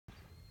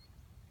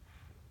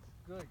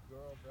Good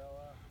girl,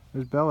 Bella.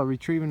 There's Bella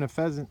retrieving a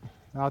pheasant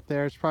out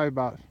there. It's probably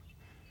about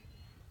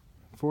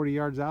 40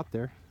 yards out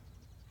there.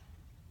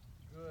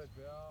 Good,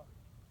 Belle.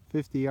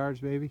 50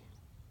 yards, maybe.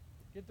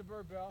 Get the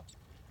bird, Belle.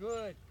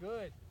 Good,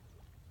 good.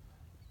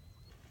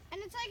 And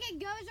it's like it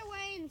goes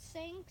away and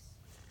sinks.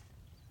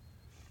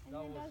 And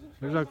then doesn't.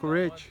 There's Uncle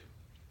Rich.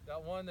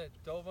 That one that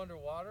dove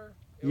underwater?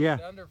 It Yeah.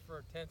 was under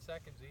for 10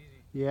 seconds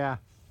easy. Yeah.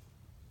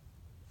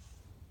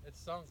 It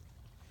sunk.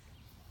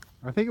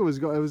 I think it was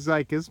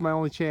like, this is my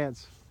only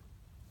chance.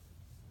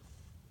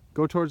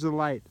 Go towards the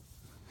light.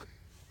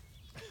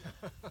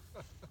 Come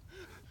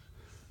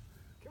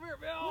here,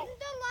 Belle. Wouldn't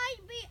the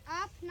light be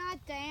up,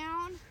 not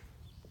down?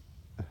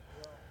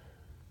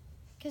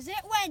 Because it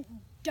went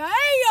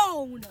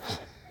down.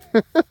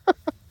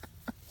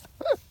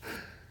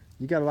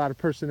 You got a lot of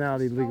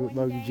personality, Going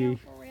Logan down G.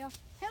 for real.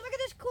 Hey, look at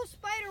this cool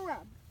spider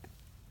web.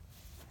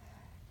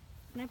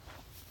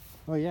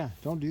 Oh yeah,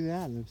 don't do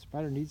that. The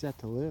spider needs that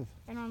to live.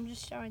 And I'm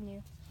just showing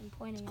you. I'm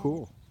pointing at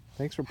Cool.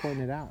 Thanks for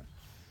pointing it out.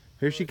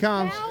 Here she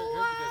comes. Here's a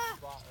good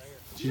spot right here.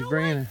 She's You know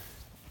bringing it.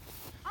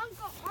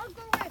 Uncle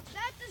Rich,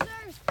 that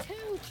deserves 2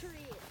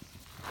 trees.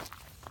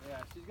 Yeah,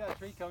 she's got a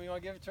tree coming. You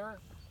want to give it to her?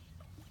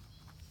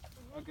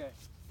 Okay.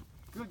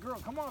 Good girl.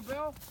 Come on,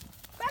 Belle.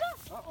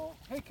 Bella, Uh-oh.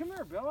 Hey, come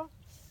here, Bella.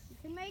 you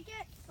can make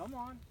it. Come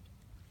on.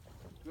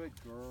 Good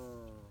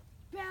girl.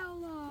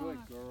 Bella,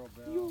 Good girl,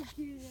 Belle.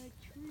 you get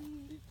a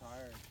tree. She's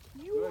tired.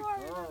 You Good are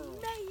girl. an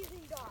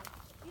amazing dog.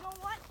 You know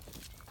what?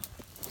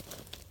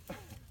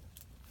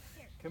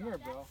 Come here,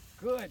 Belle.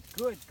 Good,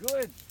 good,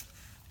 good.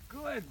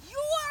 Good. You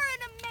are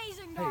an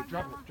amazing Hey, dog.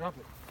 drop Bella. it, drop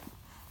it.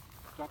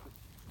 Drop it.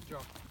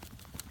 Drop.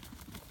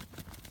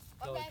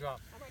 Bella, Okay, drop.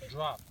 I'm ready.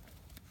 Drop.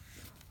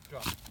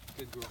 Drop.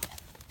 Good girl.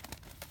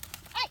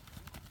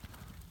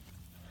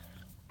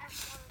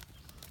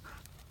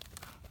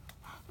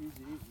 Easy,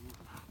 easy, easy.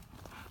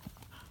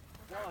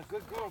 Bella,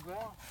 good girl,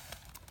 Belle.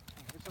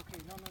 It's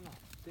okay. No, no, no.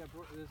 See,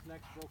 this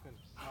neck's broken.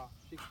 No,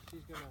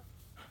 she's gonna.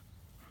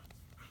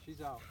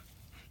 She's out.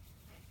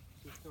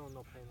 She's feeling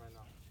no pain right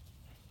now.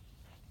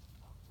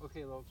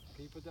 Okay, Lo,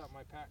 can you put that in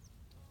my pack,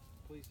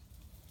 please?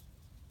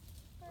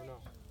 Or no?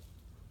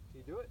 Can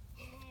you do it?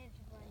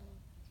 All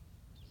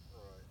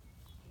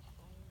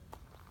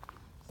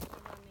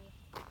right.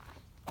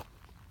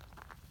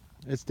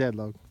 It's dead,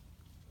 Logan.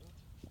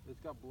 It's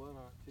got blood on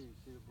it too. You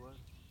see the blood?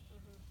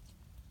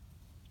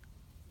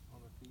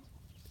 On the feet.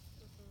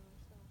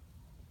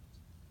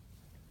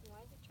 Why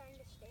is it trying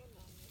to stand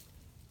on me?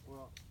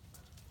 Well,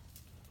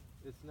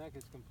 its neck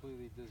is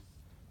completely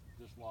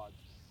dislodged.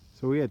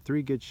 So we had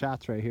 3 good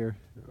shots right here,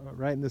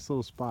 right in this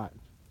little spot.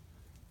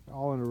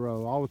 All in a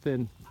row, all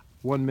within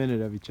 1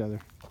 minute of each other.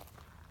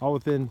 All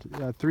within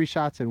 3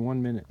 shots in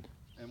 1 minute.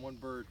 And one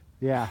bird.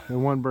 Yeah,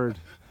 and 1 bird.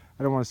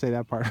 I don't want to say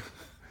that part.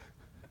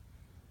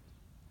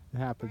 It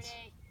happens.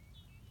 Ready?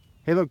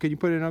 Hey, look, can you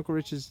put it in Uncle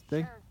Rich's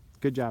thing? Sure.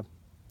 Good job.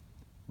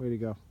 Way to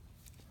go.